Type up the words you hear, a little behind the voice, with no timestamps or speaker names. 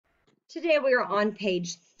Today we are on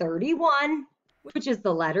page 31, which is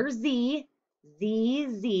the letter Z,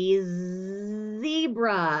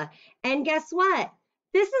 zebra. And guess what?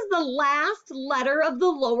 This is the last letter of the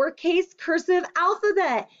lowercase cursive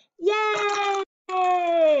alphabet. Yay!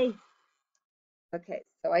 Okay,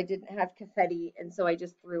 so I didn't have confetti, and so I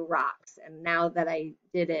just threw rocks. And now that I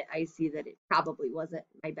did it, I see that it probably wasn't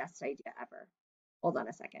my best idea ever. Hold on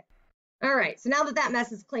a second. All right, so now that that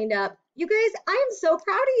mess is cleaned up, you guys, I am so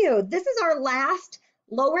proud of you. This is our last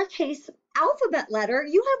lowercase alphabet letter.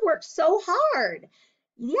 You have worked so hard.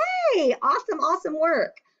 Yay, awesome, awesome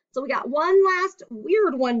work. So we got one last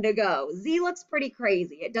weird one to go. Z looks pretty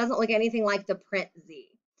crazy. It doesn't look anything like the print Z.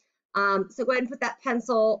 So go ahead and put that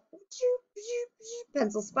pencil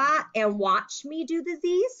spot and watch me do the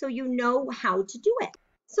Z so you know how to do it.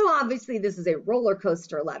 So obviously this is a roller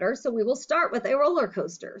coaster letter, so we will start with a roller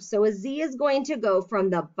coaster. So a Z is going to go from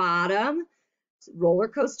the bottom, roller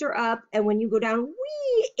coaster up, and when you go down,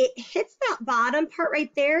 whee, it hits that bottom part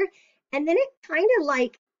right there, and then it kind of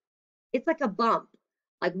like, it's like a bump.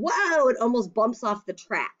 Like, whoa, it almost bumps off the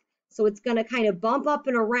track. So it's gonna kind of bump up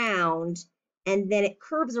and around, and then it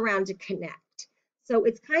curves around to connect. So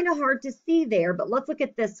it's kind of hard to see there, but let's look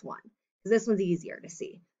at this one, because this one's easier to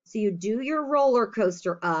see. So you do your roller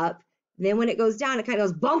coaster up, then when it goes down, it kind of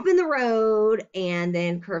goes bump in the road and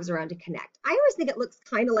then curves around to connect. I always think it looks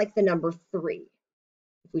kind of like the number 3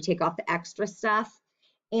 if we take off the extra stuff.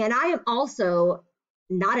 And I am also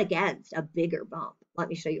not against a bigger bump. Let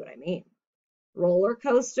me show you what I mean. Roller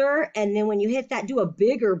coaster, and then when you hit that, do a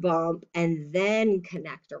bigger bump and then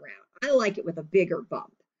connect around. I like it with a bigger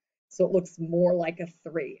bump, so it looks more like a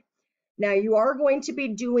 3. Now you are going to be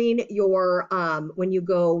doing your, when you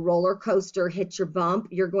go roller coaster, hit your bump,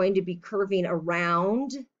 you're going to be curving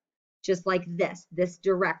around just like this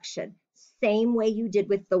direction. Same way you did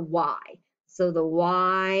with the Y. So the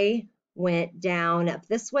Y went down up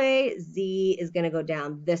this way, Z is gonna go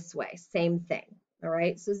down this way, same thing. All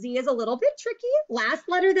right, so Z is a little bit tricky. Last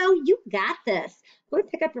letter though, you got this. Go ahead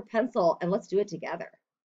and pick up your pencil and let's do it together.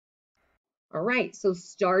 All right, so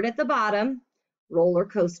start at the bottom, roller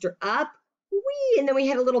coaster up, whee, and then we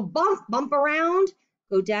hit a little bump around,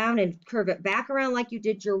 go down and curve it back around like you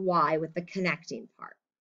did your Y with the connecting part.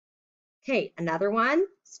 Okay, another one,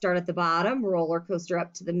 start at the bottom, roller coaster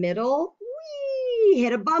up to the middle, whee,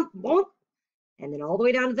 hit a bump, and then all the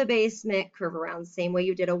way down to the basement, curve around the same way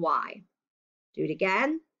you did a Y. Do it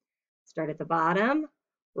again, start at the bottom,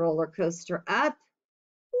 roller coaster up,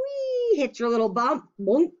 whee, hit your little bump,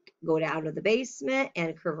 bonk, go down to the basement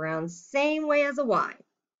and curve around same way as a Y.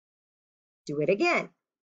 Do it again.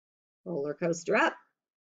 Roller coaster up,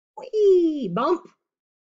 whee, bump,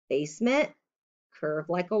 basement, curve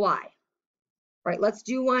like a Y. All right, let's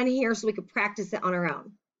do one here so we can practice it on our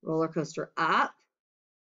own. Roller coaster up,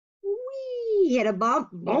 whee, hit a bump,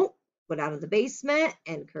 go down to the basement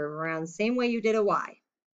and curve around same way you did a Y.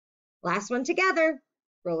 Last one together.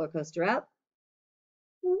 Roller coaster up,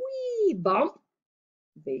 whee, bump,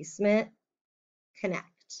 basement, connect.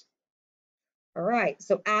 All right,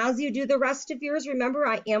 so as you do the rest of yours, remember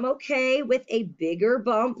I am okay with a bigger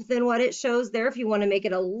bump than what it shows there. If you want to make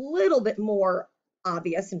it a little bit more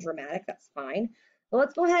obvious and dramatic, that's fine. But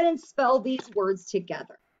let's go ahead and spell these words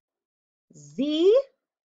together. Z-I-P,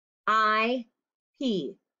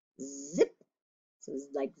 zip. So it's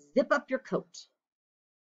like zip up your coat.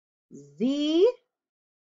 Z-A-P,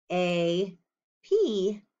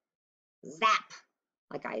 zap.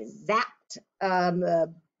 Like I zapped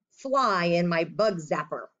fly in my bug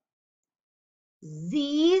zapper.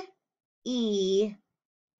 Z-E,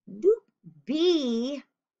 doop, B,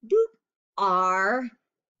 doop,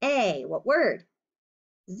 R-A. What word?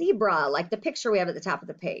 Zebra, like the picture we have at the top of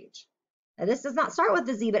the page. Now this does not start with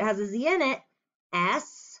the Z, but it has a Z in it.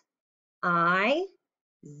 S-I-Z-E.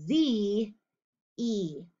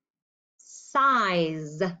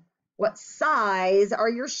 Size. What size are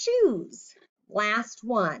your shoes? Last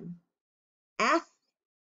one.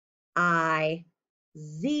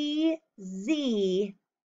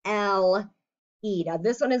 F-I-Z-Z-L-E. Now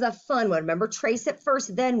this one is a fun one. Remember, trace it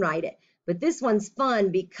first, then write it. But this one's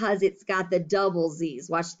fun because it's got the double Z's.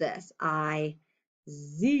 Watch this. I-Z-Z-L-E.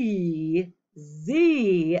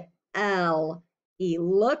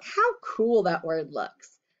 Look how cool that word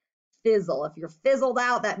looks. Fizzle. If you're fizzled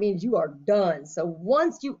out, that means you are done. So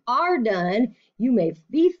once you are done, you may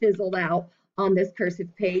be fizzled out on this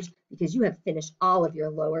cursive page because you have finished all of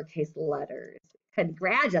your lowercase letters.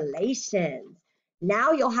 Congratulations.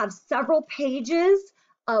 Now you'll have several pages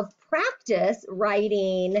of practice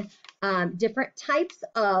writing different types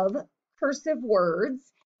of cursive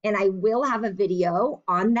words, and I will have a video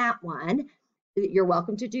on that one. you're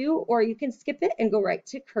welcome to do, or you can skip it and go right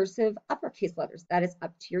to cursive uppercase letters. That is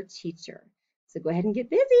up to your teacher. So go ahead and get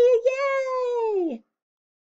busy. Yay!